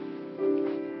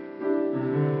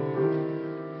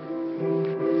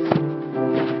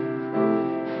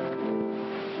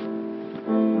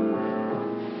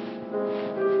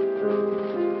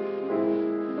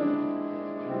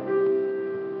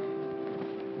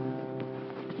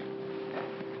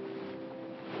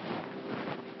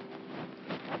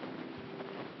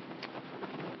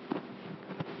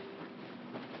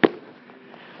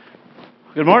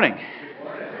Good morning.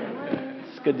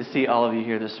 It's good to see all of you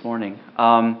here this morning.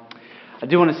 I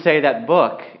do want to say that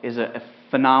book is a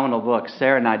phenomenal book.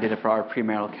 Sarah and I did it for our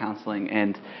premarital counseling,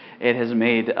 and it has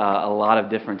made a lot of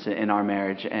difference in our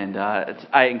marriage. And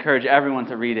I encourage everyone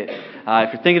to read it.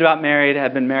 If you're thinking about married,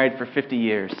 have been married for 50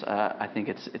 years, I think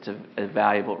it's a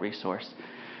valuable resource.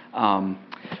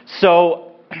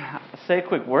 So, I'll say a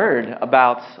quick word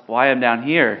about why I'm down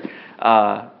here.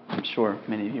 I'm sure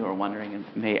many of you are wondering and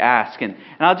may ask. And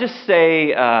I'll just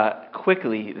say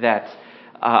quickly that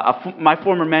my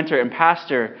former mentor and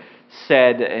pastor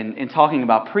said in talking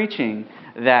about preaching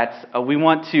that we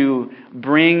want to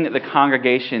bring the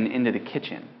congregation into the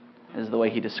kitchen, is the way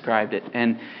he described it.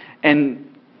 And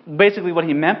basically what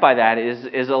he meant by that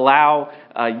is allow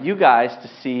you guys to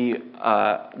see,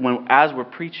 as we're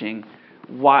preaching,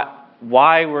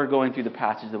 why we're going through the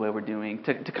passage the way we're doing,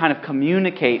 to kind of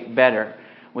communicate better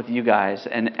with you guys.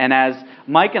 And as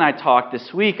Mike and I talked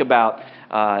this week about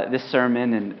this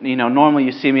sermon, and normally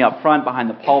you see me up front behind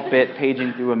the pulpit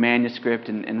paging through a manuscript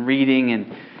and reading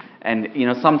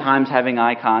and sometimes having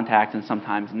eye contact and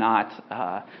sometimes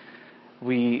not.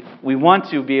 We want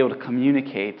to be able to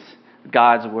communicate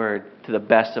God's word to the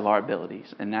best of our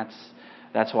abilities, and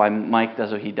that's why Mike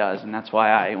does what he does, and that's why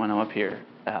I, when I'm up here,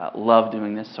 love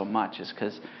doing this so much, is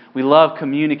because we love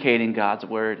communicating God's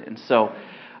word. And so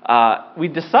we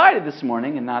decided this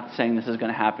morning, and not saying this is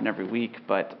going to happen every week,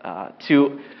 but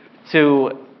to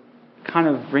kind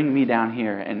of bring me down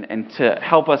here and to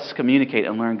help us communicate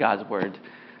and learn God's word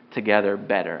together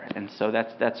better. And so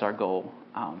that's our goal.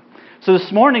 So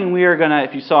this morning we are going to,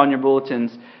 if you saw in your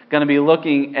bulletins, going to be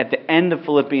looking at the end of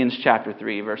Philippians chapter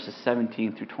 3, verses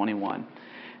 17 through 21.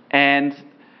 And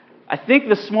I think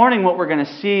this morning what we're going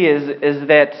to see is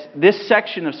that this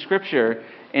section of Scripture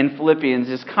in Philippians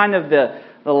is kind of the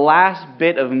last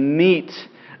bit of meat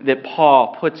that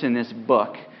Paul puts in this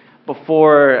book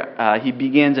before he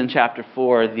begins in chapter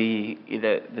 4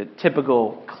 the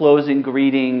typical closing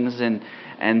greetings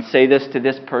and say this to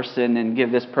this person and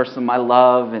give this person my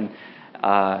love and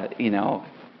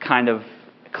kind of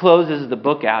closes the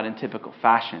book out in typical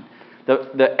fashion.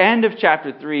 The end of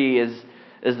chapter 3 is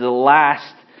the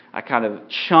last kind of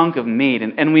chunk of meat.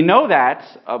 And we know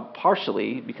that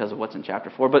partially because of what's in chapter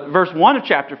 4. But verse 1 of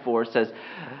chapter 4 says,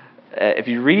 if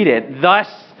you read it, thus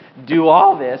do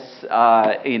all this,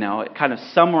 kind of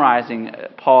summarizing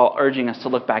Paul urging us to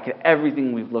look back at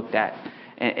everything we've looked at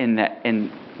in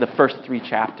the first 3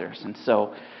 chapters. And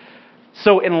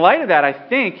so in light of that, I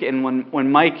think, and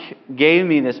when Mike gave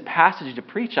me this passage to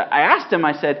preach, I asked him,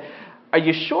 I said, are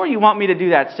you sure you want me to do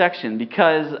that section?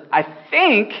 Because I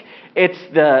think it's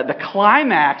the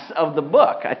climax of the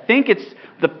book. I think it's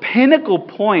the pinnacle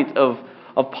point of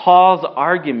Paul's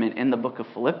argument in the book of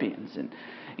Philippians. And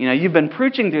you've been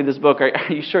preaching through this book. Are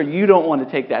you sure you don't want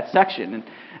to take that section?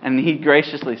 And he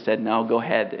graciously said, no, go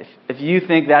ahead. If you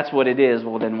think that's what it is,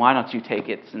 well then why don't you take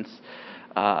it since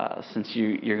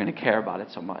you're going to care about it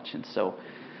so much. And so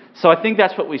I think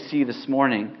that's what we see this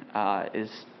morning is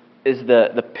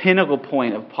the pinnacle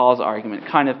point of Paul's argument,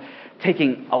 kind of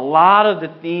taking a lot of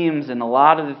the themes and a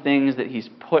lot of the things that he's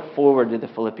put forward to the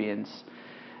Philippians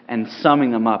and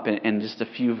summing them up in just a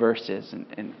few verses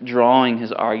and drawing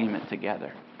his argument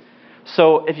together.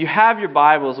 So if you have your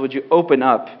Bibles, would you open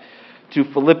up to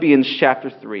Philippians chapter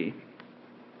 3?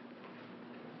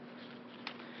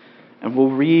 And we'll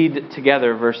read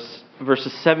together verses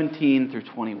 17 through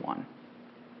 21.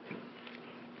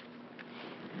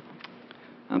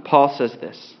 And Paul says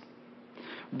this: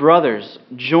 brothers,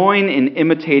 join in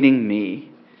imitating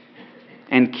me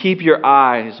and keep your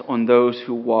eyes on those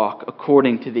who walk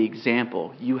according to the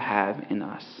example you have in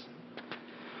us.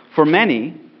 For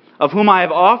many, of whom I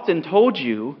have often told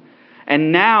you,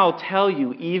 and now tell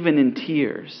you even in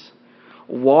tears,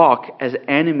 walk as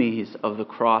enemies of the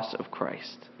cross of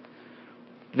Christ.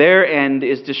 Their end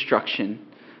is destruction,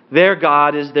 their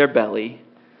God is their belly,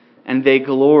 and they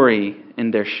glory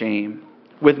in their shame,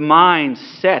 with minds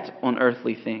set on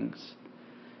earthly things.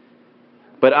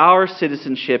 But our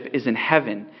citizenship is in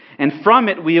heaven, and from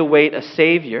it we await a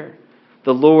Savior,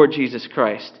 the Lord Jesus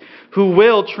Christ, who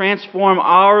will transform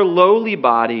our lowly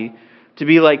body to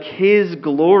be like His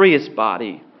glorious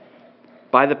body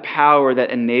by the power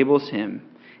that enables Him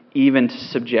even to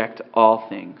subject all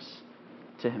things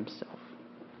to Himself.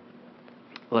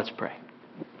 Let's pray.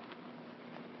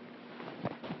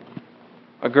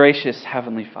 Our gracious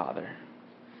Heavenly Father,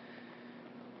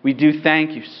 we do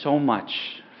thank you so much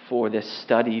for this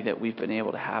study that we've been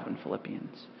able to have in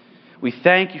Philippians. We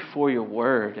thank you for your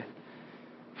word,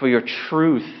 for your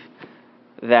truth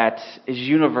that is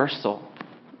universal,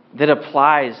 that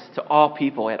applies to all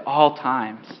people at all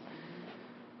times.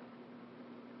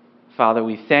 Father,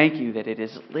 we thank you that it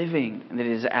is living and that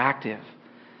it is active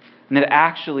and that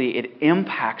actually it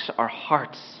impacts our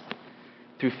hearts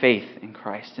through faith in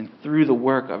Christ and through the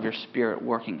work of your Spirit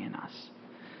working in us.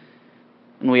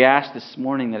 And we ask this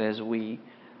morning that as we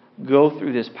go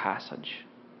through this passage,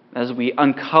 as we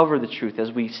uncover the truth,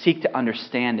 as we seek to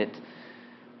understand it,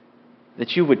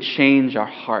 that you would change our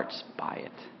hearts by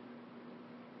it.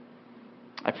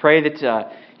 I pray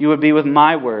that you would be with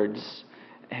my words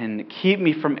and keep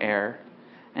me from error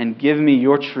and give me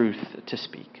your truth to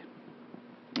speak.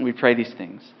 We pray these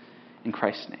things in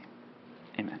Christ's name.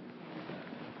 Amen.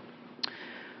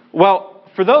 Well,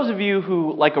 for those of you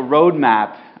who like a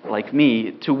roadmap like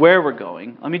me to where we're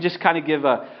going, let me just kind of give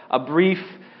a brief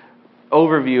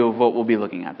overview of what we'll be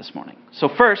looking at this morning. So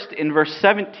first, in verse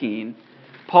 17,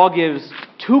 Paul gives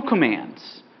two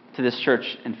commands to this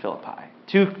church in Philippi.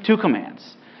 Two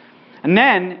commands. And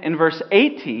then in verse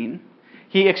 18,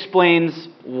 he explains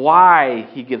why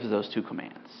he gives those two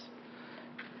commands.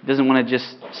 He doesn't want to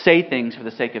just say things for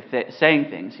the sake of saying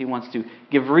things. He wants to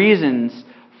give reasons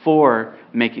for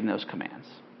making those commands.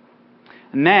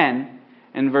 And then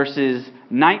in verses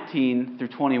 19 through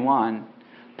 21,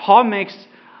 Paul makes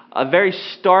a very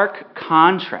stark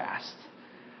contrast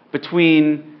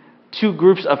between two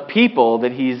groups of people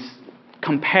that he's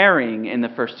comparing in the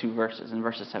first two verses, in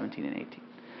verses 17 and 18.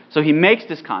 So he makes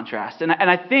this contrast. And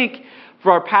I think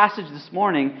for our passage this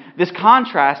morning, this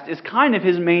contrast is kind of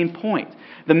his main point.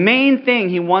 The main thing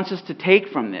he wants us to take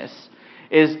from this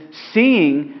is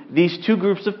seeing these two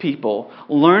groups of people,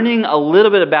 learning a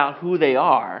little bit about who they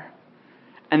are,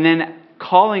 and then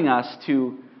calling us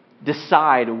to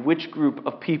decide which group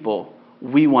of people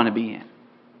we want to be in.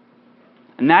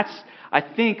 And that's, I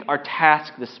think, our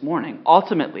task this morning.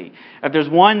 Ultimately, if there's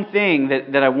one thing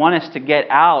that I want us to get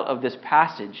out of this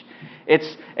passage,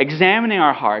 it's examining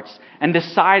our hearts and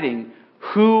deciding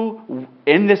who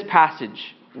in this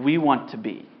passage we want to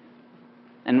be.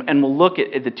 And we'll look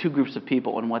at the two groups of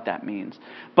people and what that means.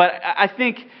 But I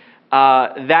think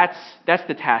that's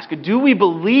the task. Do we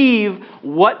believe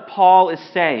what Paul is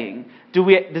saying?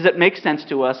 Does it make sense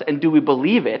to us? And do we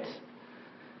believe it?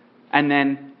 And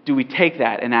then do we take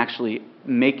that and actually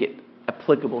make it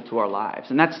applicable to our lives?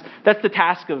 And that's the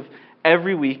task of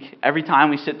every week, every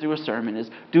time we sit through a sermon, is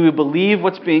do we believe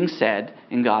what's being said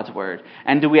in God's Word?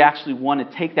 And do we actually want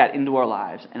to take that into our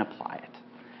lives and apply it?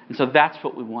 And so that's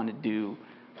what we want to do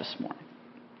this morning.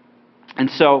 And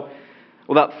so,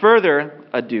 without further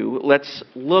ado, let's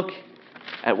look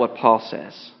at what Paul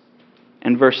says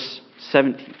in verse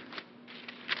 17.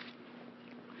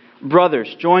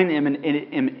 Brothers, join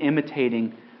in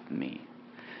imitating me.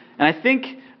 And I think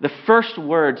the first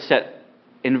word set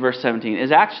in verse 17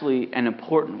 is actually an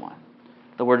important one.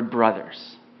 The word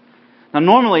brothers. Now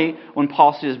normally when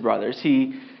Paul says brothers,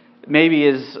 he maybe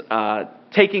is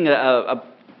taking a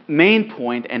main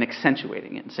point and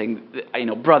accentuating it and saying,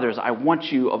 brothers, I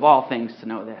want you of all things to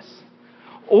know this.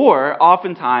 Or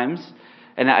oftentimes,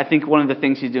 and I think one of the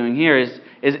things he's doing here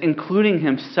is including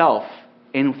himself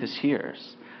in with his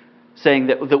hearers, saying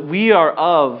that we are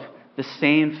of the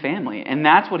same family. And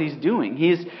that's what he's doing.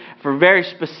 He's, for very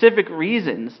specific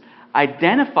reasons,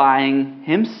 identifying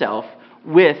himself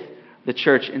with the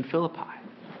church in Philippi.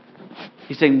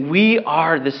 He's saying, we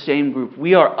are the same group.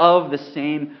 We are of the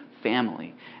same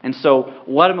family. And so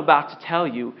what I'm about to tell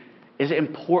you is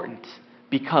important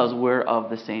because we're of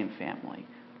the same family.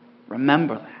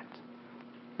 Remember that.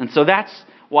 And so that's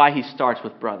why he starts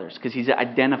with brothers, because he's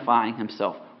identifying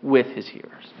himself with his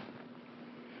hearers.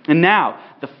 And now,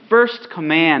 the first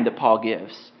command that Paul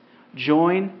gives,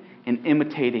 join in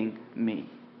imitating me.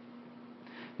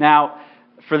 Now,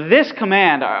 for this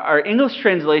command, our English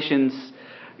translations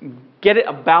get it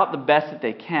about the best that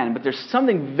they can, but there's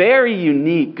something very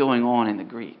unique going on in the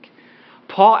Greek.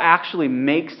 Paul actually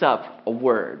makes up a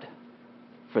word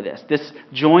for this. This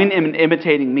join in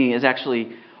imitating me is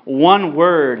actually one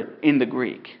word in the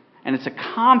Greek, and it's a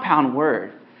compound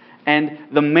word. And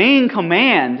the main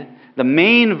command, the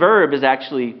main verb is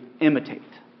actually imitate.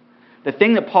 The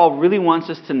thing that Paul really wants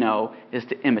us to know is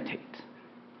to imitate.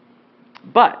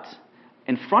 But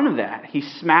in front of that, he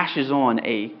smashes on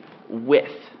a with.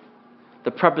 The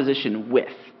preposition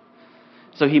with.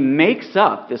 So he makes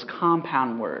up this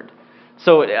compound word.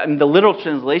 So the literal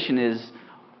translation is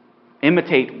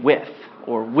imitate with,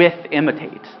 or with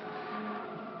imitate.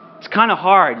 It's kind of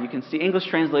hard. You can see English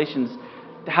translations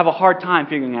have a hard time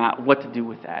figuring out what to do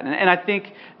with that. And I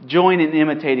think join in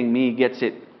imitating me gets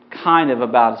it kind of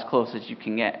about as close as you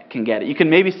can get it. You can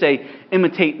maybe say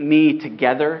imitate me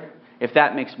together, if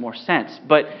that makes more sense.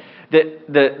 But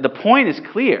the point is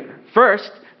clear.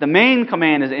 First, The main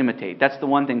command is imitate. That's the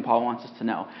one thing Paul wants us to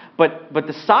know. But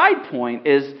the side point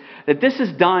is that this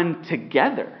is done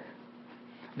together.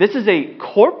 This is a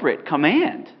corporate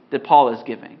command that Paul is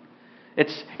giving.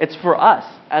 It's for us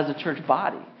as a church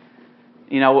body.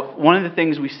 One of the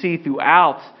things we see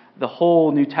throughout the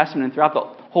whole New Testament and throughout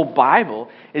the whole Bible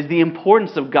is the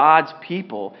importance of God's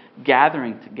people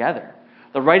gathering together.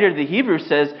 The writer of the Hebrews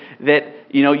says that,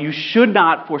 you should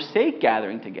not forsake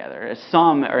gathering together, as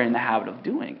some are in the habit of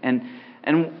doing.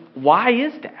 And why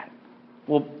is that?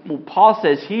 Well, Paul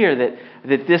says here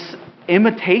that this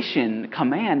imitation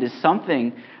command is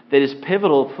something that is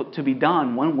pivotal to be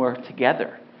done when we're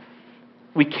together.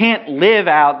 We can't live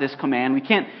out this command. We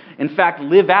can't, in fact,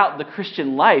 live out the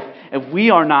Christian life if we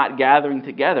are not gathering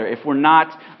together, if we're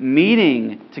not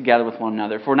meeting together with one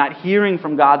another, if we're not hearing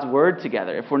from God's word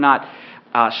together, if we're not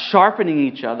sharpening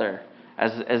each other,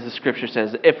 as the Scripture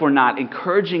says, if we're not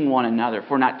encouraging one another, if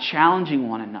we're not challenging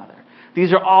one another.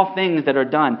 These are all things that are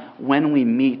done when we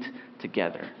meet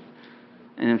together.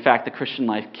 And in fact, the Christian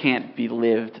life can't be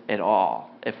lived at all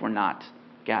if we're not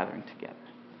gathering together.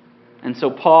 And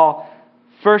so Paul,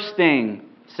 first thing,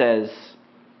 says,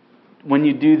 when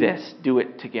you do this, do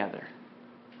it together.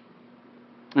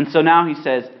 And so now he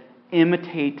says,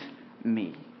 imitate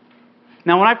me.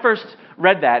 Now, when I first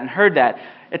read that and heard that,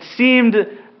 it seemed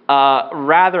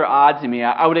rather odd to me.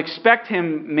 I would expect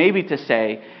him maybe to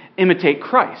say, imitate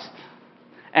Christ.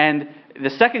 And the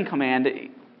second command,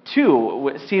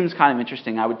 too, seems kind of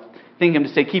interesting. I would think him to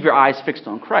say, keep your eyes fixed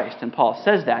on Christ. And Paul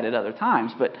says that at other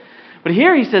times. But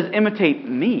here he says, imitate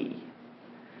me.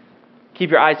 Keep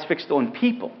your eyes fixed on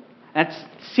people. That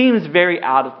seems very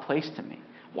out of place to me.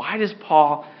 Why does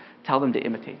Paul tell them to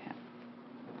imitate him?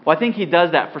 Well, I think he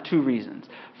does that for two reasons.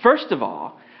 First of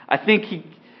all, I think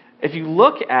if you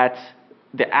look at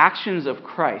the actions of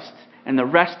Christ and the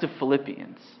rest of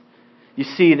Philippians, you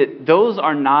see that those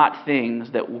are not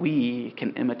things that we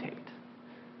can imitate.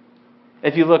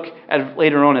 If you look at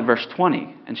later on at verse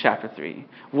 20 in chapter 3,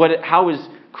 how is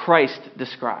Christ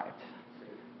described?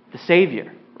 The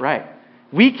Savior, right?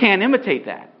 We can't imitate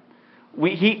that.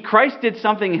 Christ did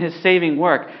something in his saving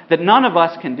work that none of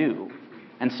us can do.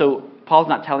 And so Paul's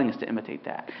not telling us to imitate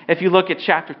that. If you look at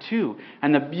chapter 2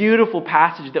 and the beautiful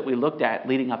passage that we looked at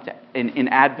leading up to in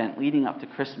Advent, leading up to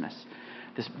Christmas,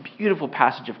 this beautiful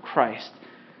passage of Christ,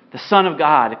 the Son of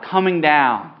God coming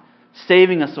down,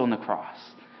 saving us on the cross,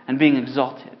 and being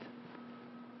exalted.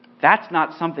 That's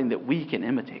not something that we can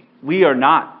imitate. We are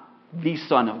not the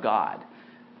Son of God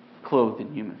clothed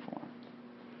in human form.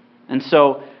 And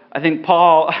so I think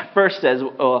Paul first says,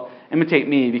 imitate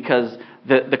me, because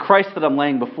the Christ that I'm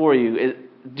laying before you is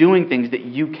doing things that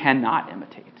you cannot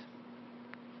imitate.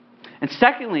 And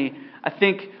secondly, I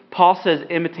think Paul says,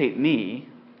 imitate me,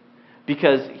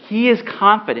 because he is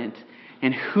confident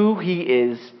in who he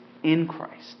is in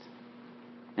Christ.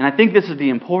 And I think this is the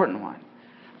important one.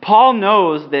 Paul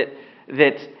knows that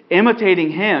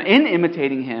imitating him,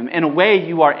 in a way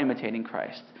you are imitating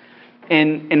Christ.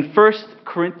 In 1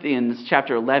 Corinthians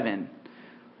chapter 11,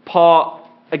 Paul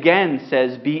again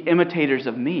says, be imitators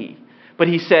of me. But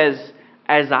he says,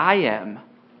 as I am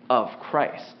of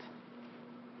Christ.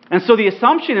 And so the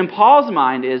assumption in Paul's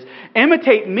mind is,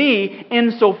 imitate me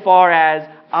insofar as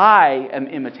I am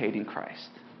imitating Christ.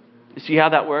 You see how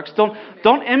that works?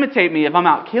 Don't imitate me if I'm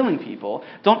out killing people.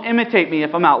 Don't imitate me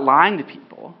if I'm out lying to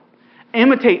people.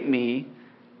 Imitate me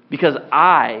because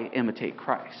I imitate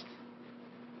Christ.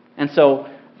 And so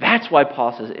that's why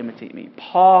Paul says, imitate me.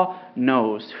 Paul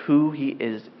knows who he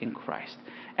is in Christ.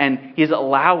 And he's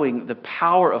allowing the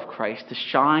power of Christ to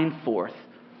shine forth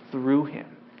through him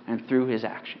and through his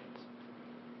actions.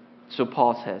 So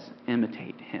Paul says,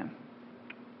 imitate him.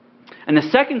 And the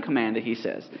second command that he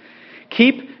says,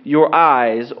 keep your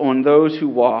eyes on those who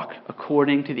walk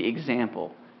according to the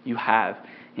example you have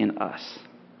in us.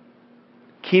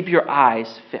 Keep your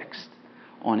eyes fixed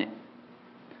on it.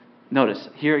 Notice,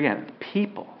 here again,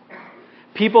 people.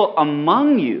 People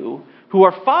among you who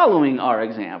are following our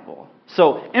example.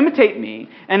 So, imitate me,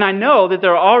 and I know that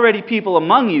there are already people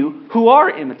among you who are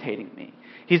imitating me.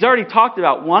 He's already talked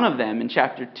about one of them in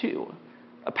chapter 2,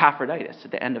 Epaphroditus,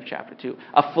 at the end of chapter 2,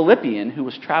 a Philippian who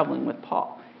was traveling with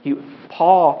Paul.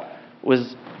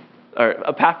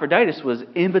 Epaphroditus was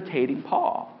imitating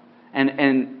Paul.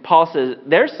 And Paul says,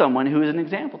 there's someone who is an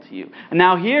example to you. And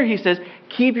now here he says,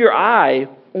 keep your eye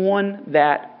on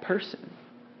that person.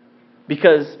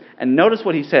 Because, and notice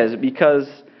what he says, because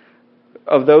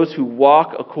of those who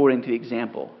walk according to the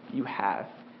example you have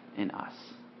in us.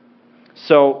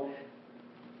 So,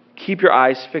 keep your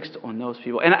eyes fixed on those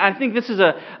people. And I think this is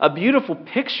a beautiful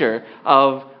picture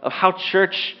of how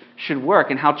church should work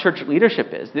and how church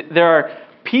leadership is. There are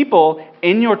people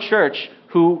in your church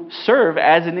who serve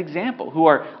as an example, who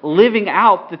are living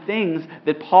out the things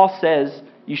that Paul says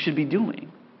you should be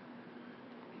doing.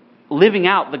 Living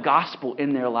out the gospel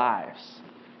in their lives.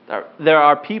 There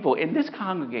are people in this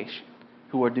congregation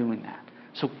who are doing that.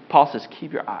 So Paul says,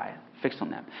 keep your eye fixed on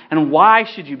them. And why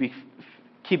should you be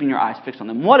keeping your eyes fixed on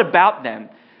them? What about them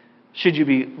should you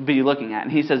be looking at?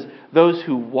 And he says, those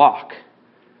who walk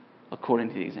according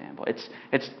to the example.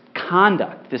 It's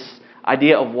conduct. This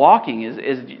idea of walking is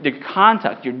your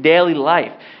conduct, your daily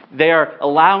life. They are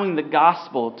allowing the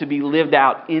gospel to be lived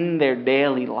out in their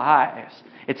daily lives.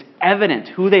 It's evident.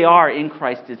 Who they are in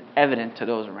Christ is evident to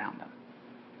those around them.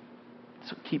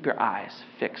 So keep your eyes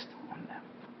fixed on them.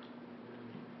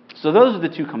 So those are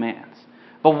the two commands.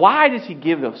 But why does he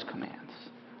give those commands?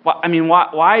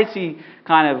 Why is he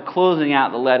kind of closing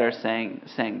out the letter saying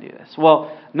do this?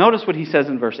 Well, notice what he says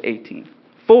in verse 18.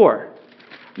 For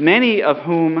many of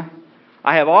whom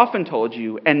I have often told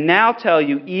you, and now tell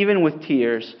you even with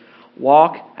tears,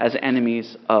 walk as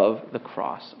enemies of the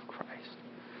cross of Christ.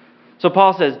 So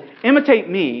Paul says, imitate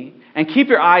me and keep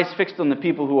your eyes fixed on the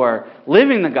people who are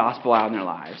living the gospel out in their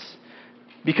lives.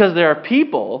 Because there are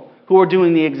people who are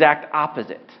doing the exact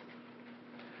opposite.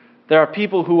 There are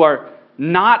people who are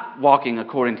not walking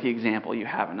according to the example you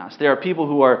have in us. There are people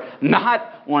who are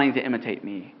not wanting to imitate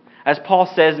me. As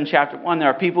Paul says in chapter 1, there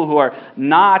are people who are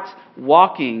not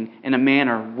walking in a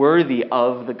manner worthy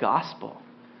of the gospel.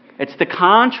 It's the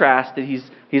contrast that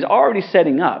he's already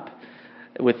setting up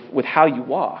with how you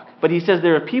walk. But he says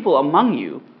there are people among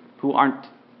you who are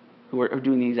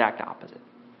doing the exact opposite.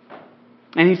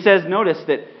 And he says, notice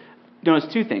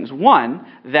two things. One,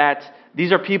 that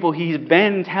these are people he's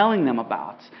been telling them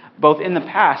about, both in the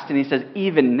past and he says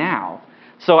even now.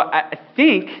 So I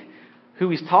think who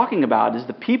he's talking about is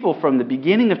the people from the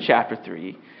beginning of chapter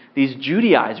 3, these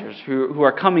Judaizers who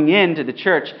are coming into the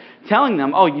church telling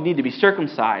them, oh, you need to be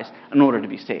circumcised in order to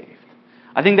be saved.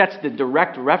 I think that's the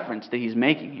direct reference that he's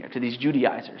making here to these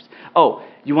Judaizers. Oh,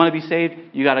 you want to be saved?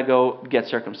 You got to go get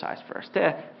circumcised first.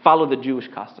 Follow the Jewish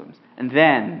customs. And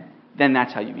then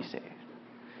that's how you be saved.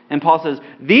 And Paul says,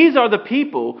 these are the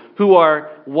people who are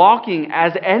walking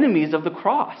as enemies of the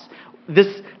cross.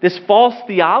 This false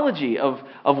theology of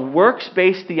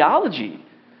works-based theology,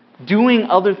 doing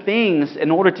other things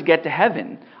in order to get to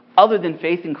heaven, other than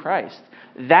faith in Christ,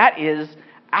 that is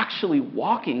actually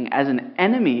walking as an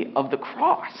enemy of the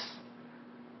cross.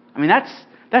 I mean,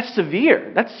 that's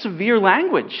severe. That's severe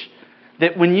language.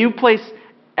 That when you place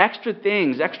extra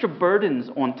things, extra burdens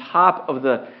on top of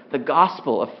the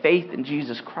gospel of faith in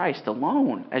Jesus Christ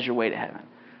alone as your way to heaven,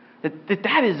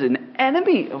 that is an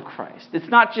enemy of Christ. It's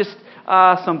not just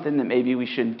something that maybe we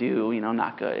shouldn't do,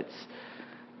 not good.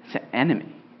 It's an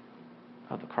enemy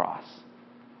of the cross.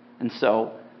 And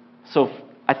so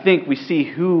I think we see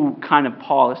who kind of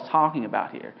Paul is talking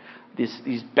about here.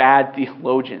 These bad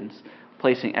theologians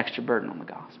placing extra burden on the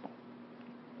gospel.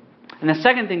 And the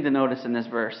second thing to notice in this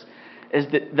verse is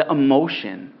the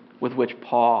emotion with which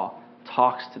Paul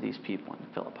talks to these people in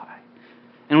Philippi.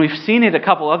 And we've seen it a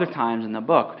couple other times in the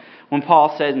book. When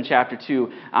Paul says in chapter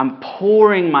 2, I'm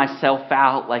pouring myself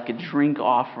out like a drink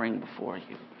offering before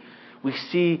you. We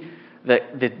see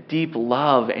the deep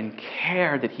love and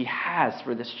care that he has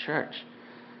for this church.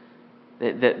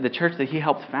 The church that he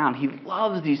helped found. He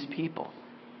loves these people.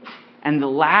 And the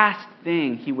last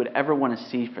thing he would ever want to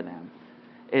see for them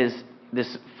is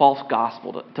this false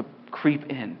gospel to creep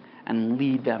in and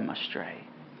lead them astray.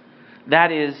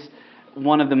 That is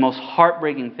one of the most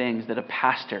heartbreaking things that a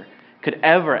pastor could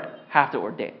ever have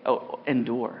to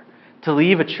endure. To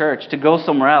leave a church, to go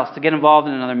somewhere else, to get involved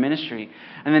in another ministry,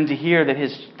 and then to hear that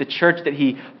the church that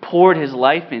he poured his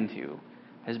life into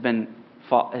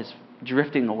is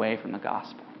drifting away from the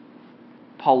gospel.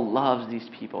 Paul loves these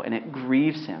people, and it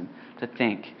grieves him to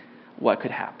think what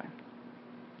could happen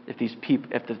if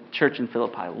the church in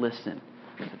Philippi listened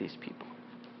to these people.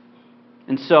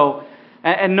 And so,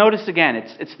 and notice again,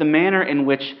 it's the manner in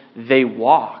which they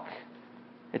walk.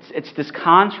 It's this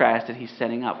contrast that he's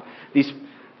setting up.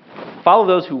 Follow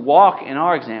those who walk in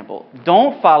our example.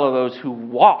 Don't follow those who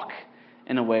walk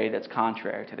in a way that's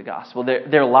contrary to the gospel.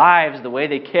 Their lives, the way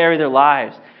they carry their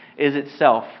lives, is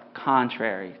itself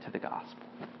contrary to the gospel.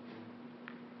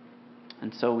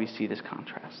 And so we see this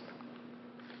contrast.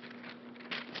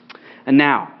 And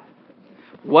now,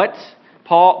 what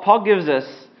Paul gives us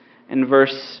in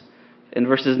verses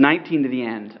 19 to the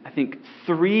end, I think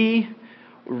 3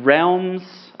 realms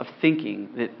of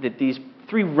thinking, that these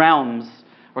 3 realms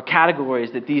or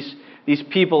categories that these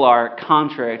people are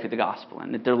contrary to the gospel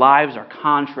in, that their lives are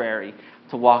contrary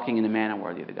to walking in a manner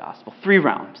worthy of the gospel. 3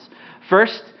 realms.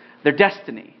 First, their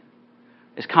destiny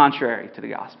is contrary to the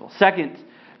gospel. Second,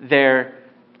 their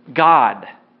God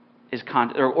is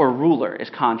or ruler is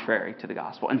contrary to the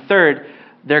gospel. And third,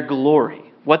 their glory,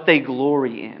 what they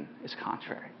glory in, is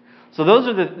contrary. So those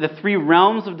are the 3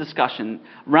 realms of discussion,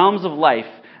 realms of life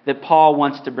that Paul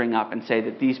wants to bring up and say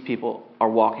that these people are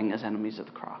walking as enemies of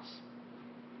the cross.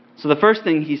 So the first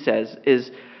thing he says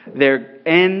is their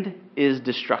end is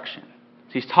destruction.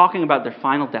 So he's talking about their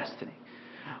final destiny.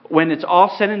 When it's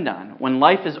all said and done, when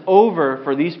life is over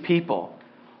for these people,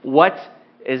 what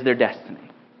is their destiny?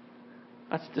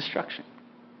 That's destruction.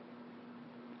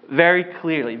 Very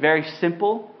clearly, very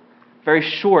simple, very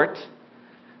short,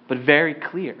 but very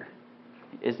clear,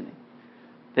 isn't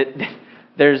it? That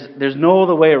there's no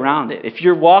other way around it. If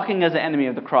you're walking as an enemy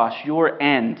of the cross, your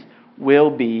end will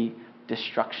be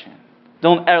destruction.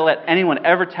 Don't ever let anyone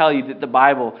ever tell you that the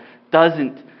Bible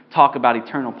doesn't talk about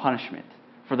eternal punishment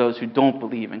for those who don't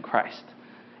believe in Christ.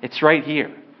 It's right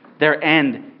here. Their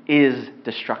end is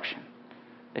destruction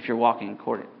if you're walking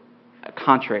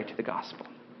contrary to the gospel.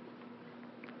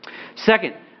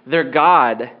 Second, their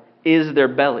God is their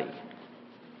belly,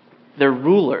 their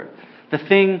ruler, the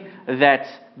thing that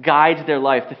guides their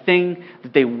life, the thing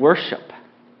that they worship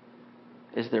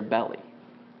is their belly.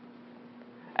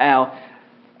 Now,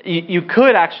 you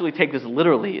could actually take this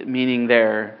literally, meaning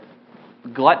their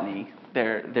gluttony,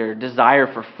 their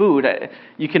desire for food.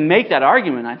 You can make that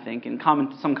argument, I think, and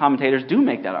some commentators do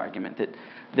make that argument, that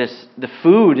the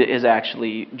food is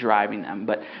actually driving them.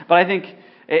 But I think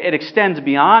it extends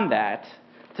beyond that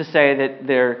to say that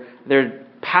their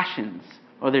passions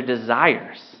or their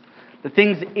desires, the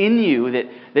things in you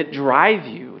that drive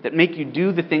you, that make you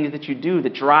do the things that you do,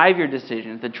 that drive your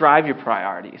decisions, that drive your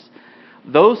priorities,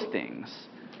 those things,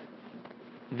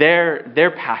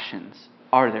 their passions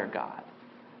are their God.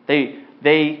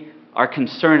 They are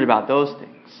concerned about those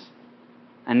things,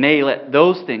 and they let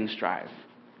those things drive.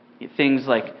 Things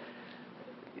like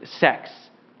sex,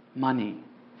 money,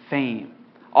 fame,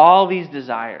 all these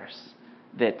desires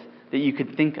that you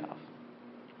could think of.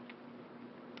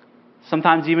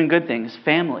 Sometimes even good things,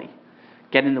 family,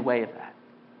 get in the way of that.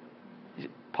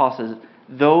 Paul says,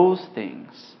 those things,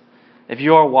 if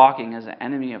you are walking as an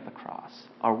enemy of the cross,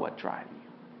 are what drive you.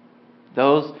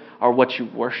 Those are what you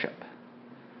worship.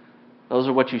 Those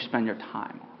are what you spend your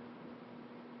time on.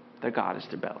 Their God is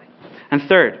their belly. And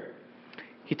third,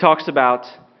 he talks about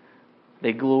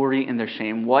they glory in their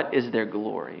shame. What is their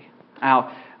glory?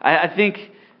 Now, I think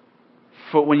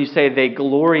for when you say they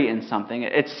glory in something,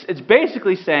 it's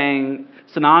basically saying,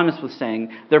 synonymous with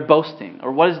saying, they're boasting,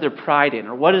 or what is their pride in,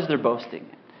 or what is their boasting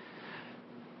in.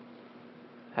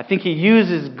 I think he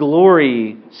uses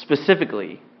glory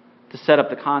specifically to set up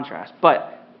the contrast,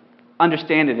 but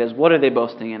understand it as what are they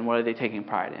boasting in, what are they taking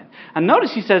pride in. And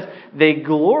notice he says they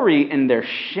glory in their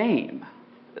shame.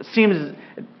 It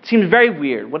seems very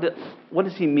weird. What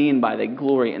does he mean by they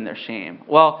glory in their shame?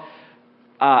 Well,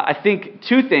 I think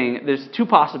there's 2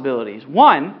 possibilities.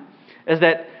 One is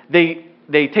that they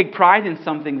take pride in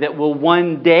something that will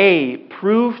one day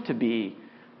prove to be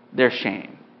their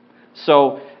shame.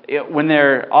 So when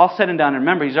they're all said and done,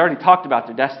 remember, he's already talked about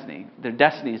their destiny. Their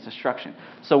destiny is destruction.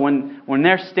 So when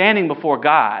they're standing before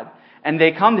God and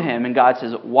they come to him and God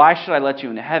says, why should I let you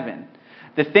into heaven?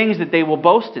 The things that they will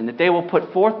boast in, that they will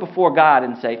put forth before God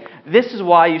and say, this is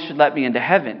why you should let me into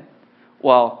heaven.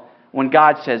 Well, when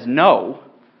God says no,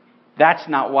 that's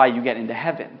not why you get into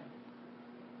heaven.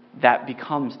 That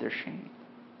becomes their shame.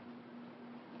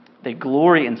 They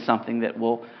glory in something that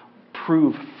will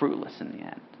prove fruitless in the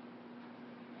end.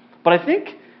 But I think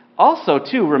also,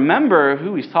 too, remember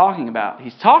who he's talking about.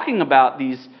 He's talking about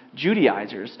these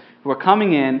Judaizers who are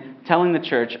coming in, telling the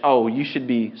church, oh, you should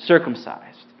be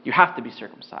circumcised. You have to be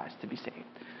circumcised to be saved.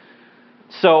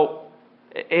 So,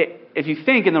 if you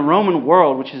think in the Roman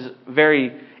world, which is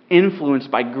very influenced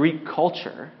by Greek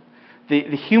culture,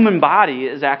 the human body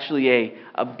is actually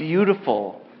a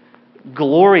beautiful,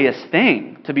 glorious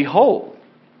thing to behold.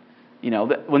 You know,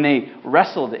 when they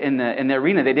wrestled in the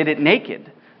arena, they did it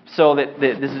naked. So that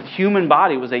this human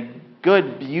body was a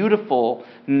good, beautiful,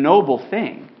 noble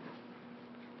thing.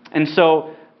 And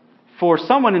so, for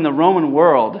someone in the Roman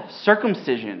world,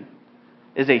 circumcision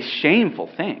is a shameful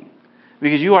thing.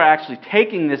 Because you are actually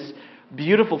taking this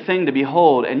beautiful thing to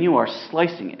behold and you are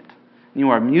slicing it. You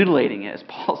are mutilating it, as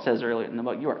Paul says earlier in the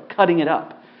book. You are cutting it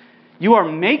up. You are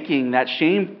making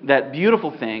that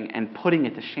beautiful thing and putting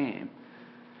it to shame.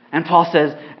 And Paul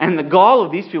says, and the gall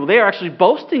of these people, they are actually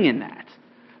boasting in that.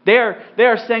 They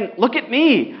are saying, look at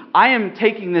me. I am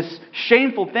taking this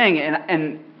shameful thing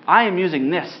and I am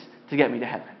using this to get me to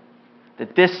heaven.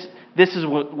 That this is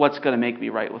what's going to make me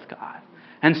right with God.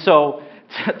 And so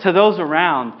to those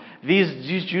around,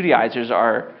 these Judaizers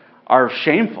are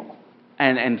shameful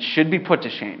and should be put to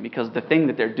shame because the thing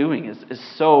that they're doing is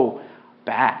so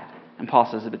bad. And Paul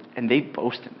says, and they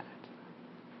boast in that.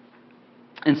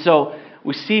 And so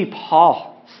we see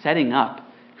Paul setting up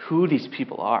who these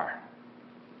people are.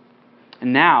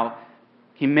 And now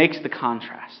he makes the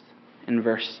contrast in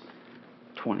verse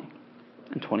 20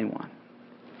 and 21.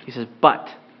 He says, but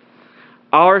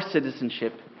our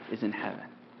citizenship is in heaven.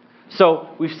 So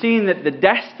we've seen that the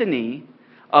destiny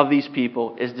of these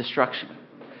people is destruction.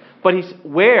 But he's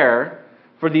where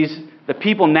for the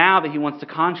people now that he wants to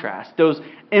contrast, those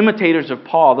imitators of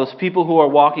Paul, those people who are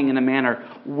walking in a manner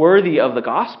worthy of the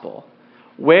gospel,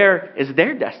 where is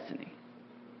their destiny?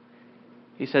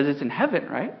 He says it's in heaven,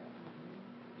 right?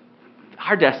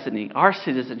 Our destiny, our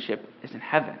citizenship is in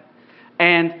heaven.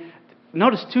 And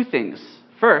notice two things.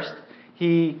 First,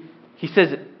 he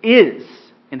says it is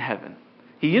in heaven.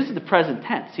 He uses the present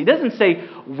tense. He doesn't say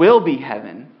will be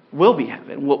heaven.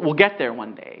 We'll get there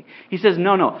one day. He says,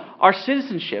 no. Our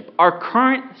citizenship, our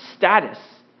current status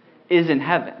is in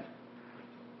heaven.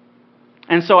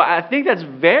 And so I think that's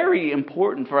very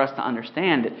important for us to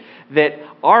understand that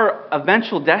our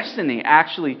eventual destiny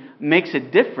actually makes a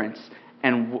difference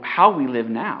in how we live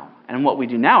now and what we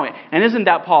do now. And isn't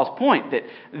that Paul's point, that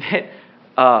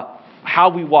how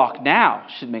we walk now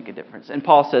should make a difference? And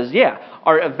Paul says, yeah,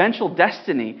 our eventual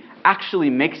destiny actually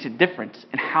makes a difference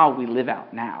in how we live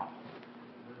out now.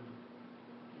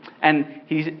 And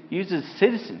he uses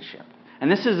citizenship.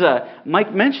 And this is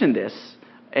Mike mentioned this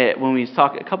when we was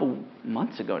talking a couple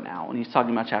months ago now, when he was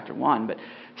talking about chapter 1. But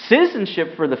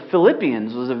citizenship for the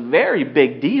Philippians was a very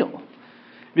big deal,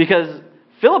 because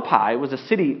Philippi was a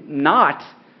city not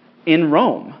in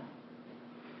Rome.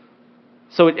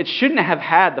 So it shouldn't have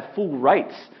had the full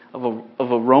rights of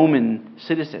a Roman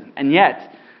citizen. And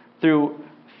yet, through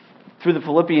the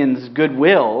Philippians'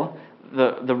 goodwill,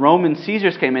 the Roman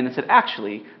Caesars came in and said,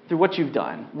 actually, through what you've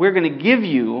done, we're going to give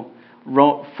you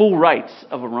full rights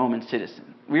of a Roman citizen.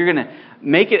 We're going to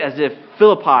make it as if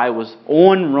Philippi was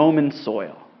on Roman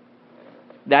soil.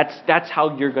 That's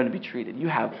how you're going to be treated. You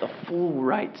have the full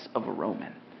rights of a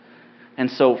Roman. And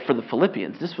so for the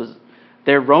Philippians,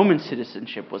 their Roman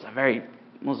citizenship was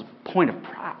a point of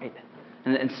pride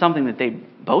and something that they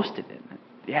boasted in.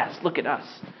 Yes, look at us.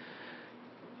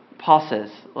 Paul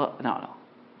says, well, no.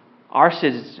 Our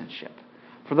citizenship,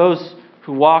 for those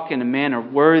who walk in a manner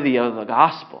worthy of the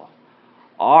gospel,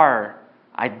 our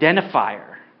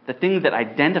identifier, the thing that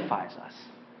identifies us,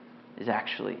 is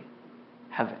actually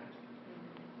heaven.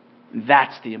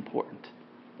 That's the important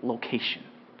location.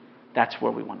 That's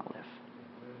where we want to live.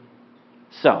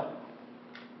 So,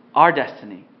 our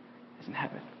destiny is in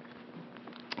heaven.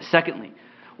 Secondly,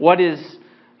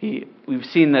 we've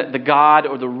seen the God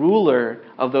or the ruler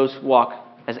of those who walk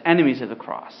as enemies of the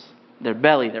cross, their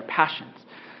belly, their passions.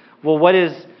 Well, what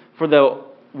is for the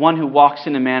one who walks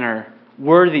in a manner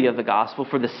worthy of the gospel,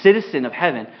 for the citizen of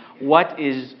heaven, what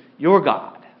is your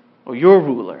God or your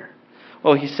ruler?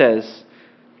 Well, he says,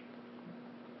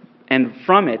 and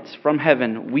from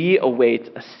heaven, we await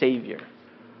a Savior,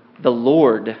 the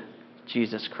Lord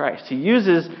Jesus Christ. He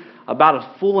uses about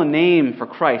as full a name for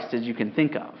Christ as you can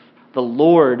think of. The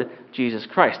Lord Jesus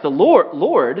Christ. The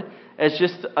Lord is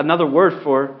just another word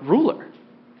for ruler.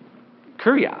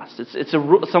 Kurios. It's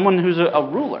someone who's a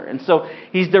ruler. And so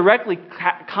he's directly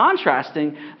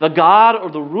contrasting the God or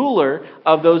the ruler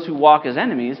of those who walk as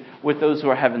enemies with those who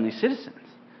are heavenly citizens.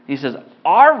 He says,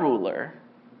 our ruler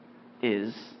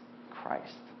is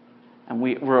Christ. And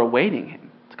we're awaiting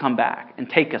him to come back and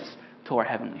take us to our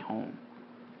heavenly home.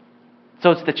 So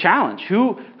it's the challenge.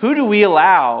 Who do we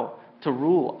allow to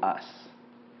rule us?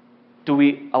 Do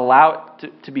we allow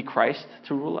it to be Christ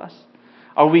to rule us?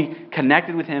 Are we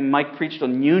connected with him? Mike preached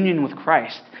on union with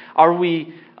Christ. Are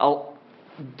we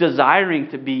desiring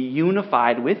to be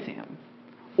unified with him?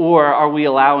 Or are we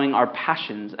allowing our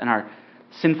passions and our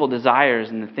sinful desires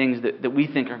and the things that we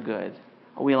think are good,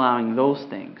 are we allowing those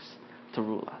things to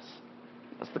rule us?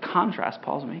 That's the contrast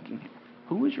Paul's making here.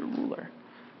 Who is your ruler?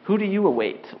 Who do you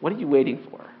await? What are you waiting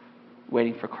for?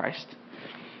 Waiting for Christ.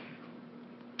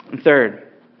 And third,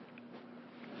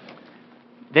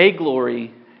 they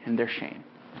glory in their shame.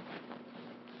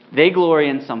 They glory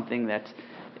in something that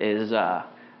is,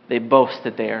 they boast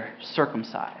that they are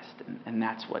circumcised, and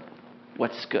that's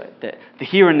what's good. The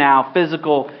here and now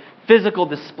physical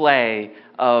display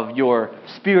of your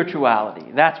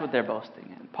spirituality. That's what they're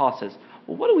boasting in. Paul says,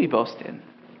 well, what do we boast in?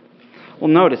 Well,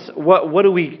 notice, what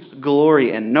do we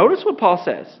glory in? Notice what Paul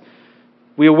says.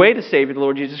 We await a Savior, the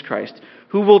Lord Jesus Christ,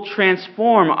 who will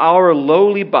transform our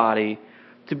lowly body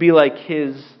to be like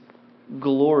His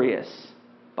glorious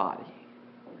body.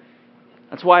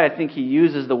 That's why I think he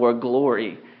uses the word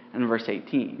glory in verse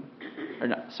 18.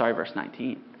 Verse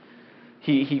 19.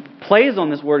 He plays on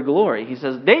this word glory. He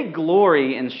says, they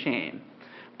glory in shame,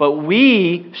 but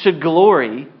we should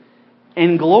glory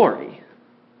in glory.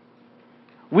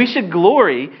 We should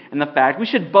glory in the fact, we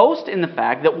should boast in the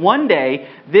fact that one day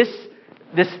this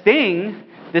thing,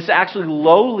 this actually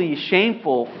lowly,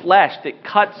 shameful flesh that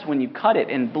cuts when you cut it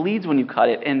and bleeds when you cut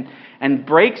it and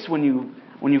breaks when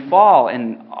you fall,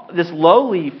 and this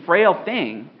lowly, frail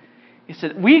thing, he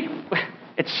said,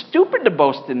 it's stupid to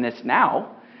boast in this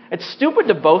now. It's stupid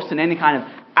to boast in any kind of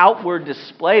outward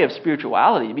display of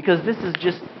spirituality because this is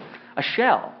just a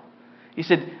shell. He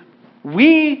said,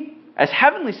 we, as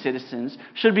heavenly citizens,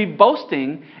 should be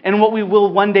boasting in what we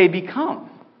will one day become.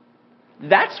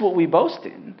 That's what we boast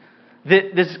in.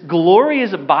 This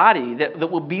glorious body that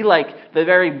will be like the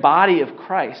very body of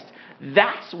Christ,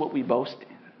 that's what we boast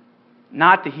in.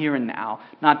 Not the here and now,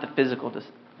 not the physical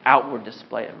outward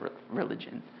display of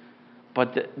religion,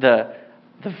 but the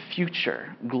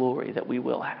future glory that we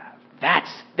will have.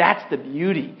 That's the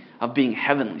beauty of being a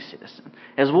heavenly citizen,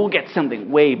 is we'll get something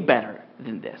way better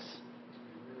than this.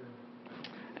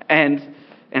 And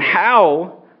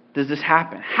how does this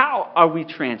happen? How are we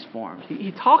transformed?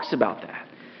 He talks about that.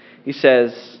 He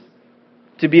says,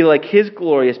 to be like His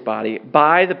glorious body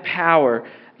by the power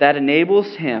that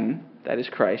enables Him, that is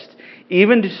Christ,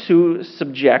 even to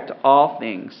subject all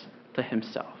things to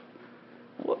Himself.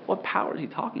 What power is he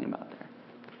talking about there?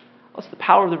 Well, it's the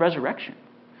power of the resurrection.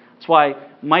 That's why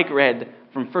Mike read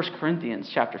from 1 Corinthians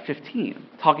chapter 15,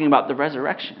 talking about the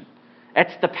resurrection.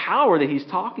 That's the power that he's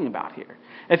talking about here.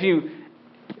 If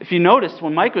you noticed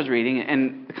when Mike was reading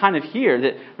and kind of here,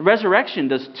 that the resurrection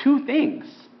does two things.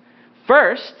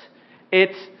 First,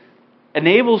 it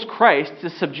enables Christ to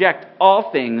subject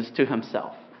all things to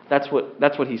Himself. That's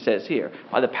what he says here,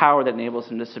 by the power that enables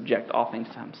Him to subject all things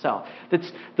to Himself.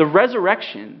 The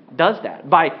resurrection does that.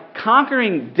 By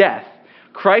conquering death,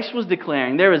 Christ was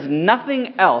declaring there is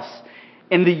nothing else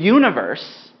in the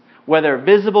universe, whether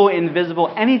visible,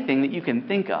 invisible, anything that you can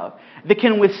think of, that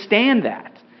can withstand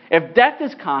that. If death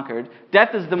is conquered,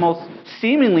 death is the most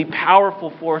seemingly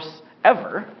powerful force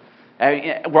ever. I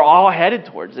mean, we're all headed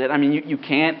towards it. I mean, you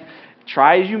can't,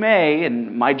 try as you may,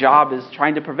 and my job is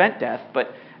trying to prevent death,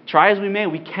 but try as we may,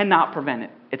 we cannot prevent it.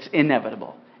 It's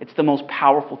inevitable. It's the most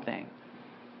powerful thing.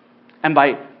 And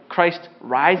by Christ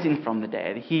rising from the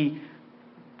dead, He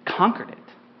conquered it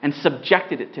and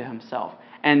subjected it to Himself.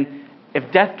 And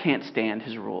if death can't stand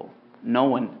His rule,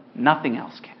 nothing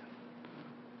else can.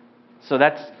 So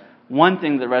that's one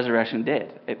thing the resurrection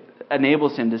did. It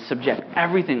enables Him to subject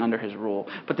everything under His rule.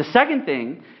 But the second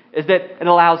thing is that it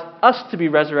allows us to be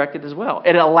resurrected as well.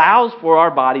 It allows for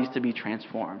our bodies to be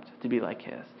transformed, to be like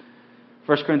His.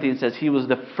 1 Corinthians says He was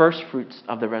the first fruits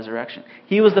of the resurrection.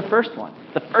 He was the first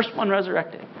one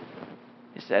resurrected.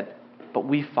 He said, but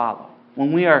we follow.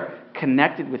 When we are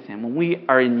connected with Him, when we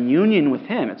are in union with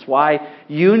Him, it's why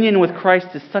union with Christ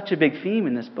is such a big theme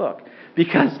in this book.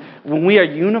 Because when we are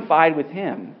unified with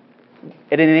Him,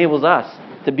 it enables us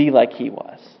to be like He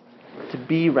was, to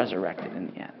be resurrected in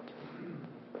the end.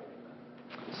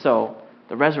 So,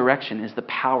 the resurrection is the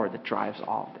power that drives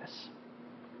all of this.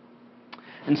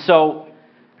 And so,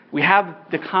 we have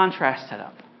the contrast set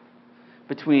up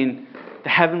between the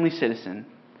heavenly citizen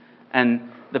and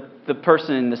the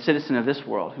person, the citizen of this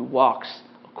world who walks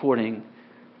according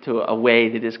to a way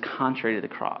that is contrary to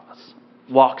the cross,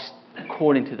 walks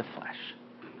according to the flesh,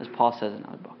 as Paul says in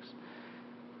other books.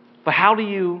 But how do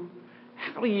you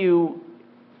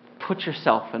put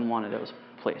yourself in one of those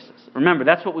places? Remember,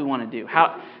 that's what we want to do.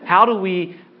 How do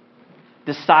we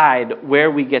decide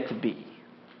where we get to be?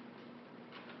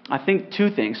 I think two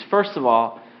things. First of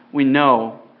all, we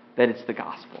know that it's the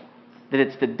gospel, that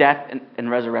it's the death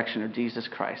and resurrection of Jesus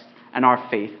Christ and our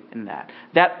faith in that.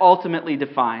 That ultimately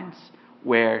defines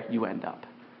where you end up,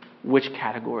 which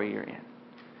category you're in.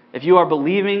 If you are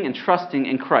believing and trusting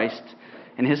in Christ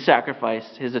and His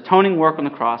sacrifice, His atoning work on the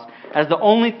cross, as the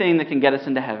only thing that can get us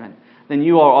into heaven, then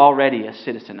you are already a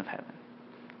citizen of heaven.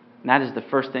 And that is the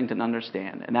first thing to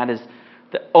understand. And that is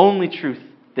the only truth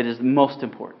that is most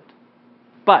important.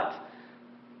 But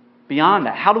beyond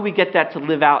that, how do we get that to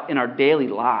live out in our daily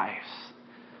lives?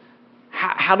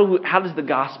 How does the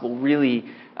gospel really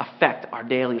affect our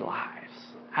daily lives?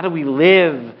 How do we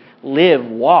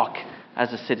walk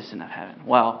as a citizen of heaven?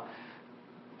 Well,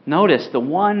 notice the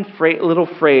one little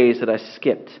phrase that I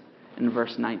skipped in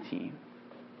verse 19.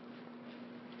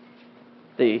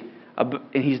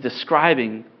 and he's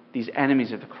describing these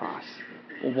enemies of the cross.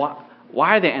 Well,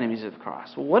 why are they enemies of the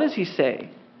cross? Well, what does he say?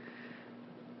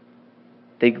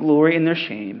 They glory in their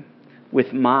shame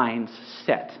with minds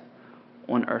set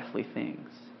on earthly things.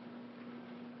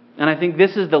 And I think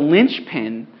this is the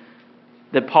linchpin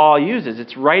that Paul uses.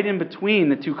 It's right in between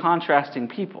the two contrasting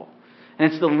people.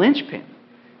 And it's the linchpin.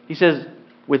 He says,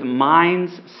 with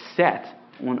minds set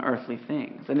on earthly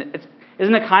things. And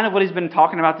isn't it kind of what he's been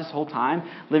talking about this whole time?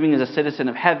 Living as a citizen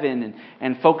of heaven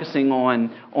and focusing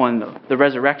on the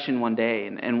resurrection one day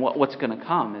and what's going to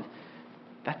come.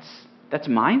 That's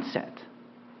mindset.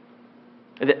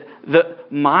 The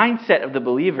mindset of the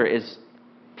believer is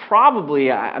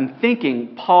probably, I'm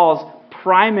thinking, Paul's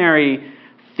primary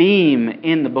theme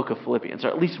in the book of Philippians, or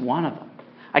at least one of them.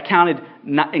 I counted,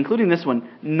 including this one,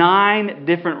 9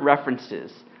 different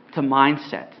references to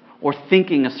mindset, or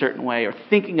thinking a certain way, or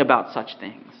thinking about such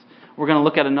things. We're going to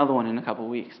look at another one in a couple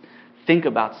of weeks. Think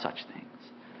about such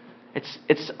things.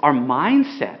 It's our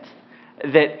mindset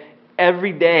that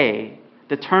every day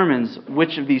determines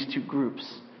which of these two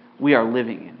groups we are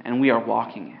living in and we are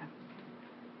walking in.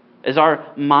 Is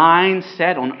our mind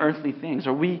set on earthly things?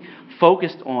 Are we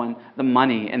focused on the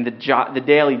money and the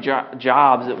daily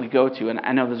jobs that we go to? And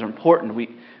I know those are important.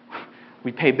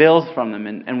 We pay bills from them,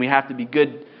 and we have to be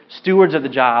good stewards of the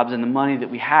jobs and the money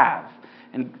that we have.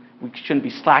 And we shouldn't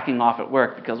be slacking off at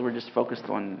work because we're just focused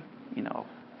on,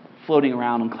 floating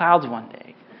around on clouds one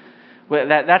day. Well,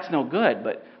 that's no good.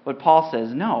 But what Paul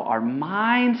says, no, our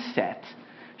mindset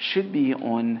should be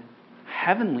on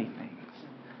heavenly things,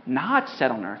 not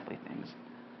set on earthly things.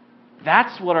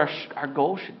 That's what our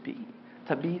goal should be,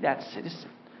 to be that citizen,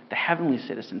 the heavenly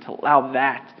citizen, to allow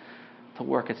that to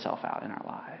work itself out in our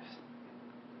lives.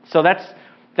 So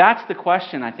that's the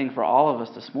question, I think, for all of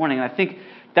us this morning. And I think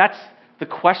that's the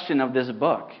question of this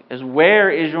book, is where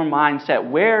is your mindset?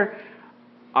 Where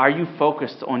are you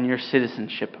focused on your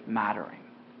citizenship mattering?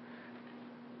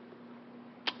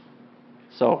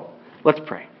 So let's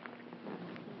pray.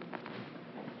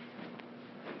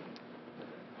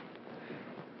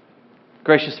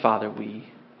 Gracious Father, we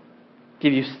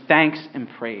give you thanks and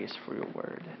praise for your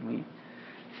word. And we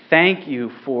thank you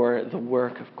for the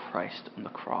work of Christ on the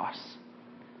cross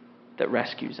that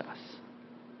rescues us.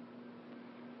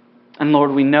 And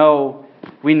Lord, we know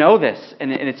this,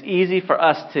 and it's easy for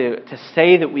us to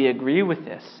say that we agree with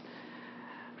this.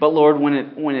 But Lord,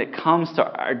 when it comes to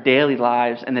our daily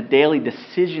lives and the daily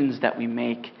decisions that we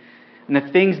make and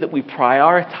the things that we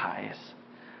prioritize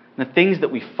and the things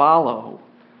that we follow,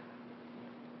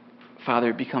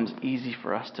 Father, it becomes easy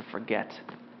for us to forget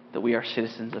that we are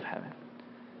citizens of heaven.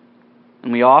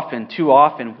 And we too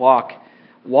often,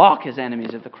 walk as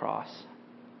enemies of the cross.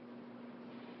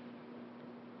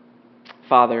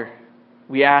 Father,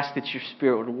 we ask that your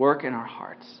Spirit would work in our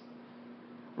hearts.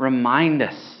 Remind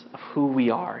us of who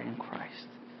we are in Christ,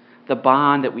 the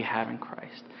bond that we have in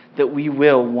Christ, that we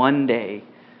will one day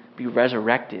be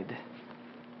resurrected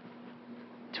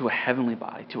to a heavenly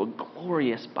body, to a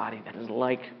glorious body that is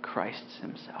like Christ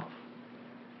himself.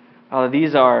 Father,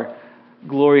 these are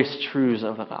glorious truths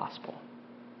of the gospel.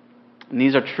 And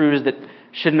these are truths that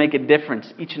should make a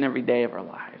difference each and every day of our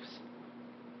lives.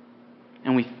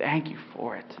 And we thank you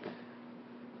for it.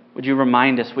 Would you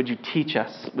remind us? Would you teach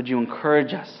us? Would you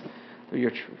encourage us through your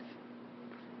truth?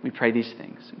 We pray these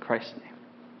things in Christ's name.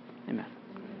 Amen.